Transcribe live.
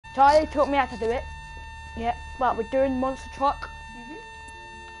Charlie taught me how to do it. Yeah, but we're doing monster truck.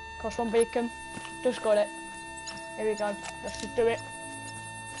 Cost 1 beacon. Just got it. Here we go. Let's just do it.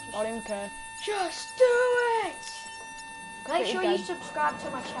 I don't even care. Just do it! Make sure you subscribe to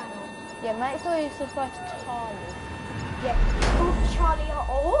my channel. Yeah, make sure you subscribe to Charlie. Yeah, it's called Charlie.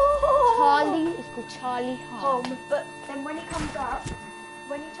 Oh! Charlie, it's called Charlie Home. But then when it comes up,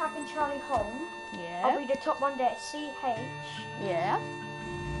 when you type in Charlie Home, yeah. I'll be the top one there. CH. Yeah.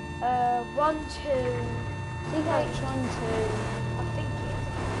 1, 2. CH 1 2. I think it is.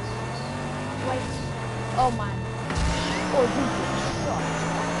 Wait. Oh man. Oh, you get shot.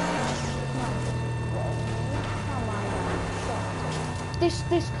 Come on, shot.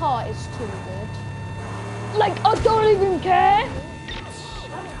 This car is too good. Like, I don't even care.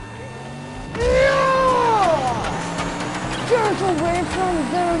 Get away from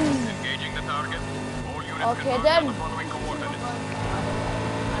them. Engaging the target. All units Okay then. the following coordinates.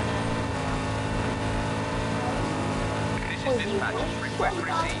 This is dispatch. Request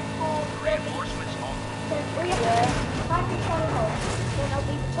received. Reinforcements on. So all you have to do is type in Charlie Home, then I'll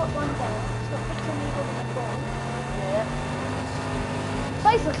be the top one there. It's got picture me with the ball. Yeah.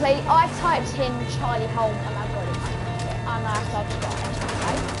 Basically, I typed in Charlie Home and I got it. And I subscribed.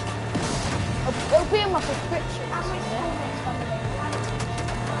 Okay? It'll be in my subscription.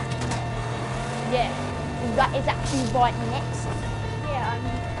 Yeah. That is actually right next. Yeah,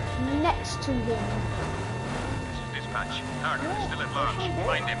 I'm next to him. This is dispatch. Target is still at large.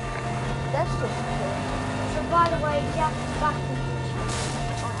 Find him. That's just cool. So by the way, Jack is back in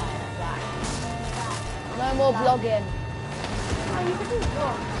No more vlogging. Oh, you can do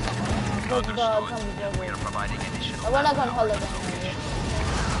vlogs. Understood. We are providing additional. I went on holiday.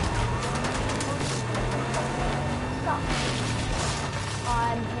 Stop.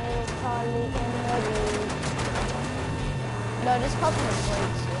 I'm here, Charlie, in the room. No, this couple is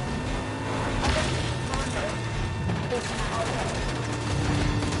great.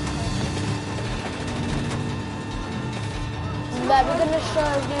 But we're going to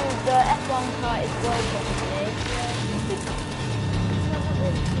show you the F1 car is broken today.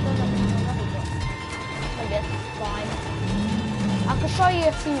 Maybe that's fine. I can show you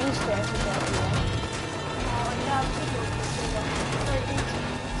a few Easter eggs if you want.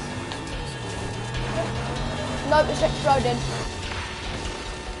 Nope, it's exploding.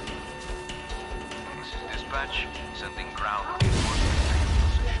 This is dispatch. Sending ground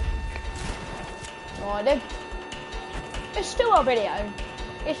reinforcements to your position. Right then. It's still a video.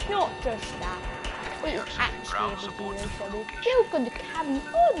 It's not just that. It's actually a video, so we're still going to carry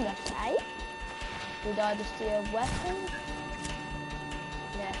on, okay? Did I just see a weapon?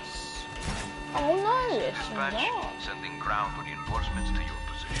 Yes. Oh no, it's Dispatch. not. Sending ground reinforcements to your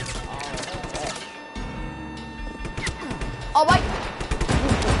position. Oh wait!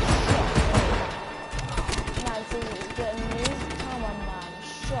 No, it's getting me. Come on, man.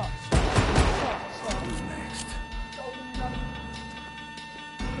 Shot. Who's next?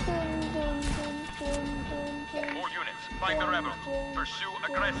 All units, find the rebels. Pursue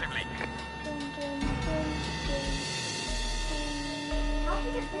aggressively.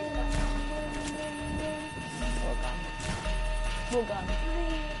 More gun.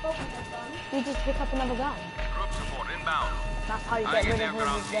 You just pick up another gun. Group support inbound. That's how you get rid of him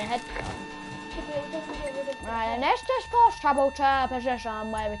with the head gun. Right, and let's just force travel to a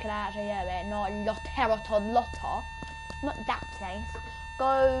position where we can actually do it, not Lotta. Not that place.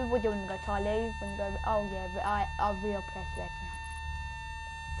 Go, what do you want to go, Charlie? Want to go, oh yeah, I'll real place there.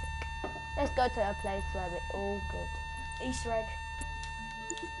 Let's go to a place where we're all good. Easter egg.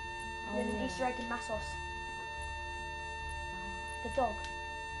 Oh, There's an Easter egg in Massos. The dog.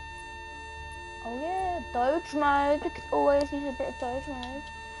 Oh yeah, Doge mode. We could always use a bit of Doge mode.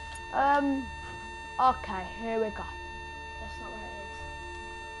 Okay, here we go. That's not where it is.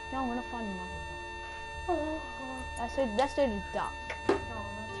 No, I'm gonna find another one. Oh, Let's do the duck. no,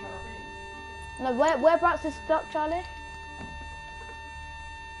 that's right. No, whereabouts is the duck, Charlie?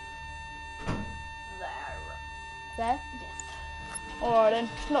 There. There? Yes. Alright then,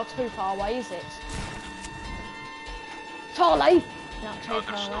 it's not too far away, is it? Charlie! Not too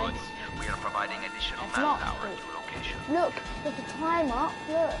far away. Understood. We are providing additional It's not. manpower to location. Look, there's a time up.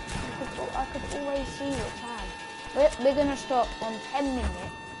 Look, I could always see the time. We're gonna stop on 10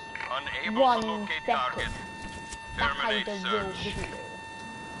 minutes. Unable 1 to locate second. target. That's how you Terminate do real search. video.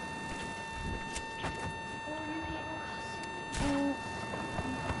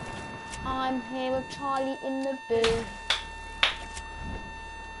 I'm here with Charlie in the booth.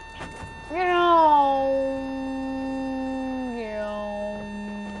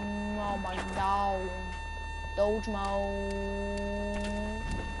 Oh my god. Doge mode.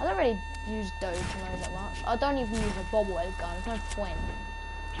 I don't really use Doge mode that much. I don't even use a bobblehead gun. There's no point.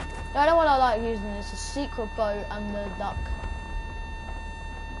 The only one I like using is the secret boat and the duck.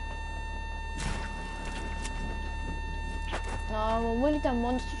 No, we need the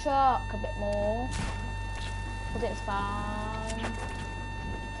monster truck a bit more. Because it's fun.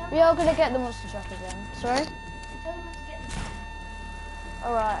 We are going to get the monster truck again. Sorry?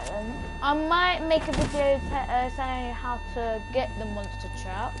 Alright then. I might make a video telling you how to get the monster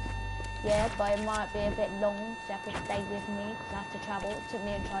truck. Yeah, but it might be a bit long, so you have to stay with me because I have to travel. It took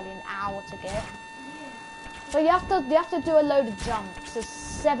me and Charlie an hour to get. But you have to do a load of jumps. There's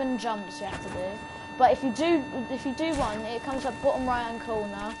 7 jumps you have to do. But if you do one, it comes up bottom right hand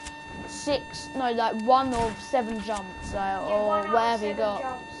corner. 1 of 7 jumps, or whatever you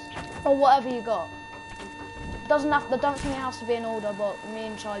got, or whatever you got. Doesn't have. I don't think it has to be in order, but me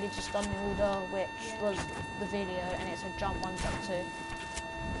and Charlie just done the order, which was the video, and it's a jump 1, jump 2.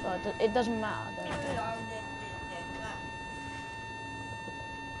 So it doesn't matter.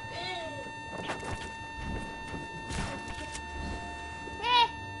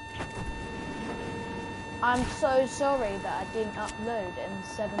 I'm so sorry that I didn't upload in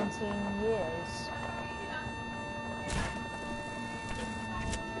 17 years.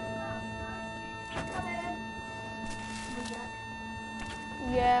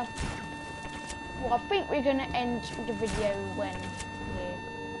 Yeah. Well, I think we're gonna end the video when here.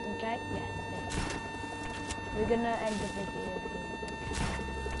 Okay? Yeah. We're gonna end the video here.